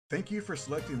Thank you for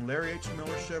selecting Larry H.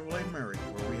 Miller Chevrolet Murray,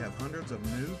 where we have hundreds of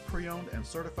new, pre-owned, and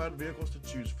certified vehicles to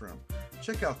choose from.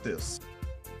 Check out this.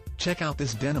 Check out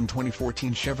this Denim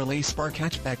 2014 Chevrolet Spark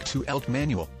Hatchback 2-LT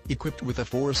manual, equipped with a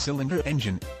 4-cylinder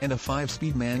engine and a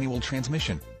 5-speed manual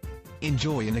transmission.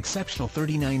 Enjoy an exceptional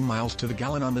 39 miles to the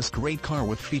gallon on this great car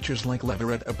with features like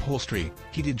leatherette upholstery,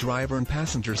 heated driver and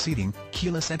passenger seating,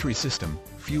 keyless entry system,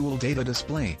 fuel data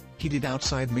display, heated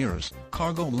outside mirrors,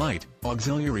 cargo light,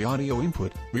 auxiliary audio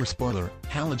input, rear spoiler,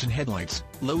 halogen headlights,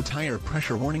 low tire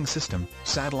pressure warning system,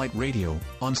 satellite radio,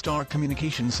 OnStar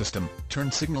communication system,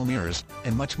 turn signal mirrors,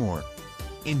 and much more.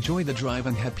 Enjoy the drive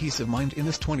and have peace of mind in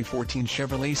this 2014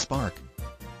 Chevrolet Spark.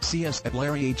 See us at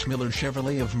Larry H. Miller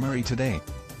Chevrolet of Murray today.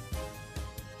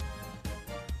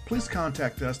 Please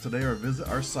contact us today or visit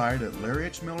our site at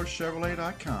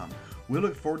LarryHMillerChevrolet.com. We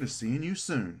look forward to seeing you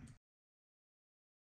soon.